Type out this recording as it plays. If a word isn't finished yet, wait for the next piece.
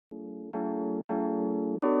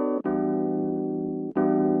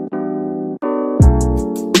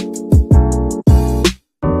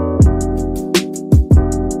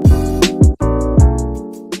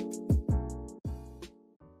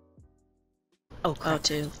Oh, crap.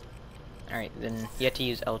 L2. Alright, then you have to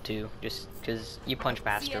use L2, just because you punch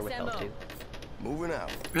faster with L2. Moving out.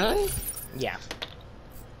 Really? Yeah.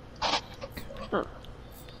 Huh.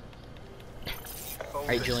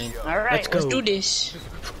 Alright, Julian. Alright, Let's go. let's do this.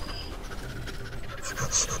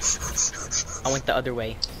 I went the other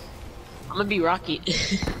way. I'm gonna be Rocky.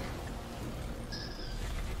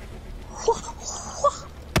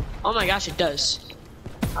 Oh my gosh, it does.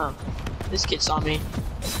 Oh, this kid saw me.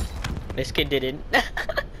 This kid didn't.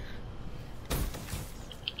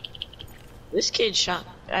 This kid shot.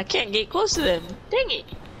 I can't get close to them. Dang it.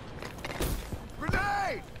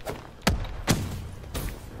 Grenade!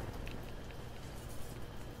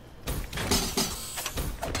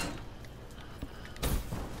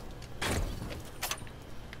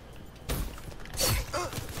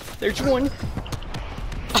 There's one.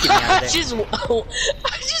 Get me out I of there.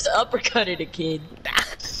 just uppercutted a kid.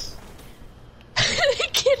 The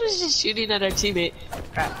kid was just shooting at our teammate.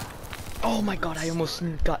 Crap. Oh my god, I almost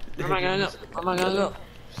got. Where am I gonna go? Where am I gonna go?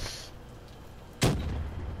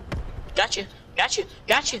 Gotcha. Gotcha.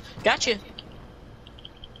 Gotcha. Gotcha.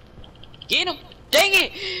 Get him. Dang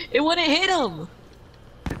it. It wouldn't hit him.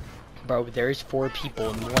 Bro, there's 4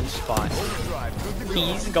 people in one spot. Overdrive, good to go.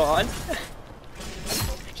 He's gone.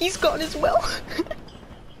 He's gone as well.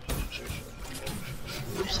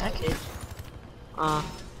 Where's that kid?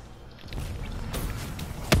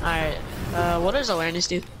 Alright. What does awareness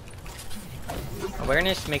do?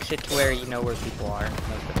 Awareness makes it to where you know where people are most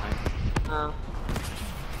of the time. Oh.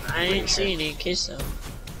 I didn't see any kids though.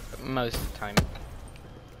 Most of the time.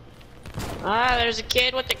 Ah, there's a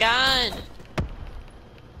kid with a gun.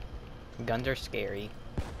 Guns are scary.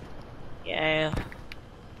 Yeah.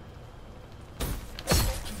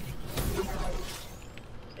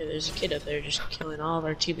 Okay, there's a kid up there just killing all of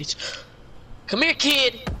our teammates. Come here,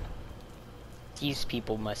 kid. These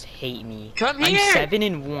people must hate me. Come I'm here.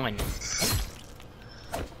 7-1.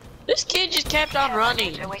 This kid just kept on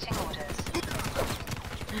running. Awaiting orders.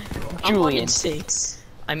 I'm Julian, 1-6.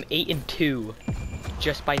 I'm 8-2.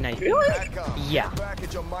 Just by knife. Really? Yeah.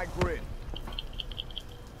 Package on my grid.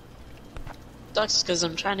 Sucks because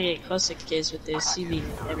I'm trying to get close to kids, but they see me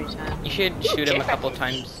every time. You should shoot him a couple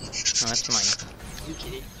times. No, that's mine. You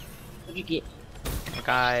kidding? What'd you get? Look,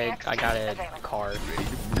 I got a car.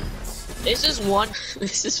 This is one.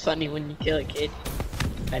 This is funny when you kill a kid.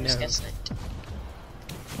 I know. Just get sniped.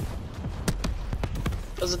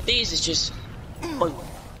 Because of these, it's just boom,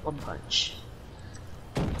 one punch.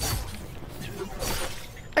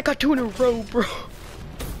 I got 2 in a row, bro.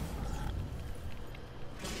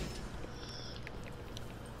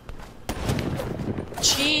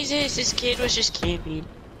 Jesus, this kid was just camping.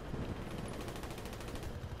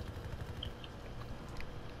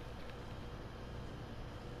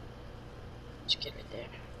 Just get right there.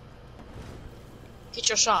 Get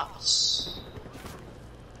your shots.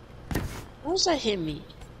 How does that hit me?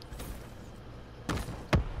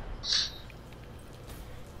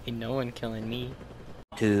 Ain't no one killing me.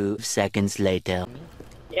 2 seconds later.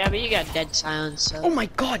 Yeah, but you got dead silence, so. Oh my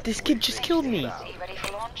god, this kid just killed me. Are you ready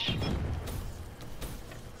for launch?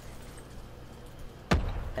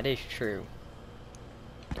 That is true.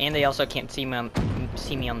 And they also can't see me on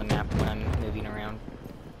the map when I'm moving around.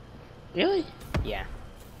 Really? Yeah.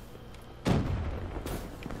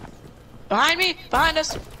 Behind me! Behind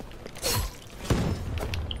us!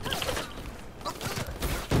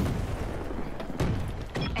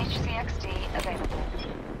 HCXD available.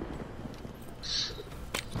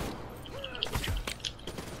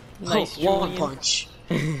 Nice, Oh, one Julian. punch.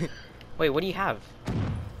 Wait, what do you have?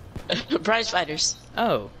 Prize fighters.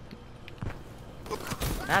 Oh.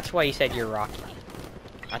 That's why you said you're Rocky.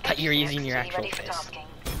 I thought you were using your HCXD actual ready for fist. tasking.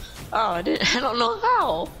 Oh, I don't know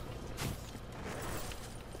how.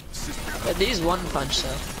 But these one punch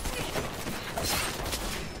though.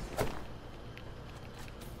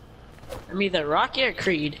 I'm either Rocky or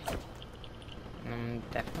Creed.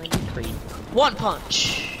 Definitely Creed. One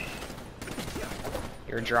punch.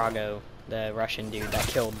 You're Drago, the Russian dude that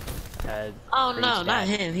killed. Oh Creed's no, not dad.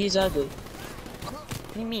 him. He's ugly.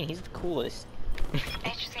 What do you mean? He's the coolest.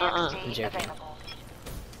 HCXD I'm joking. available.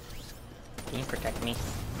 Can you protect me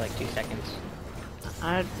for like 2 seconds?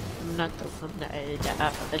 I'm not the one that.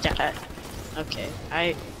 Okay,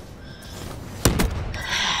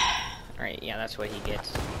 Alright, yeah, that's what he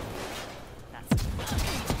gets.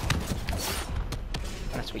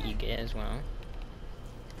 That's what you get as well.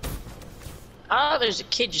 Oh, there's a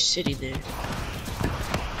kid just sitting there.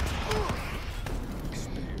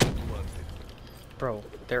 Bro,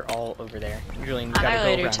 they're all over there. Julian, you gotta go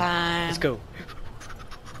Annihilator around. time. Let's go.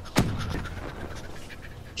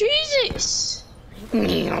 Jesus!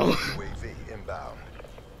 UAV inbound. inbound.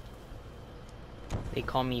 They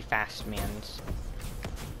call me Fast Mans.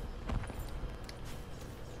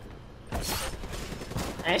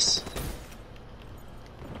 Nice.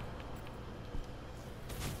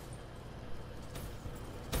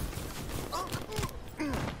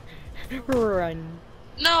 Run.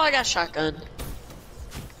 No, I got shotgun.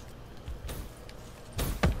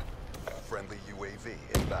 Friendly UAV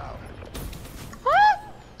inbound.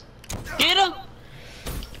 Get him!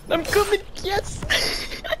 I'm coming. Yes.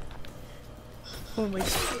 Oh my!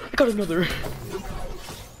 I got another.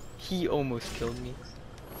 He almost killed me.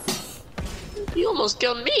 You almost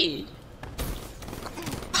killed me.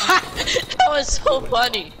 That was so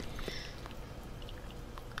funny.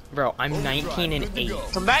 Bro, I'm 19 and 8.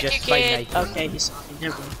 Come back, you just by kid. knife. Okay, you saw me.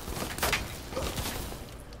 Never mind.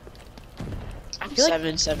 I'm I feel like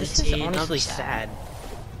 7-17. This is I'm honestly sad.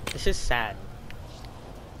 This is sad.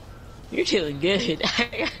 You're doing good.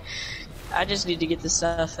 I just need to get the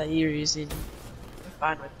stuff that you're using. I'm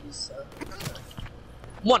fine with you, so.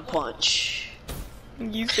 One punch.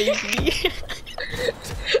 You saved me.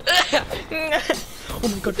 Oh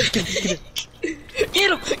my god, get him,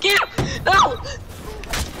 Get him! Get him! No!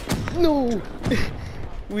 No!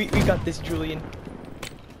 we got this, Julian.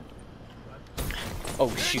 Oh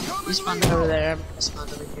shoot. You spawned over there, I'm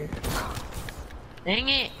spawned over here. Dang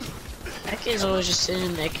it! That kid's always just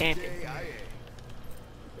sitting there camping.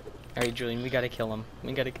 Alright, Julian, we gotta kill him.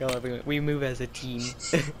 We gotta kill everyone. We move as a team.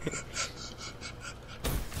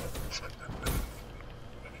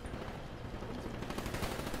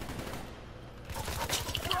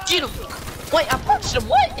 Get him! Wait, I punched him,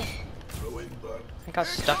 what? I got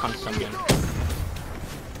stuck on someone.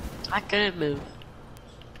 I couldn't move.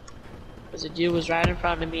 Cause the dude was right in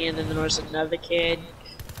front of me and then there was another kid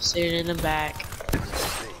sitting in the back.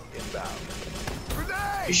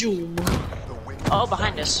 Zoom. Oh,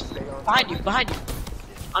 behind us. Behind you, behind you.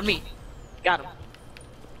 On me. Got him.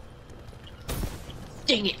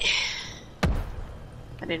 Dang it.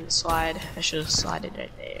 I didn't slide. I should have slided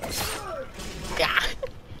right there. Yeah.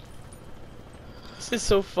 This is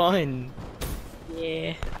so fun.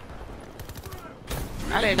 Yeah.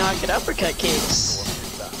 I didn't know I could uppercut kids.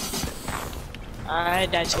 I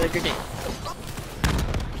died to a grenade.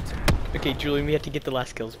 Okay, Julian, we have to get the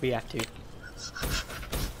last kills. We have to.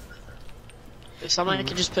 If someone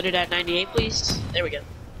could just put it at 98, please. There we go.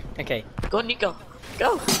 Okay. Go, Nico.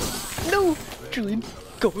 Go. No! Julian,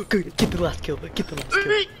 go, get the last kill. Get the last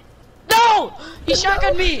kill. No! He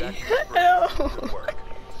shotgunned me! No!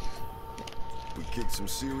 We kicked some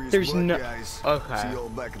serious There's butt, no- guys. Okay. See y'all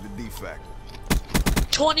back at the defect.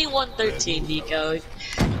 21-13, Nico.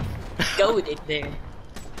 Goated there.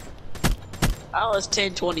 I was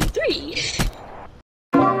 10-23.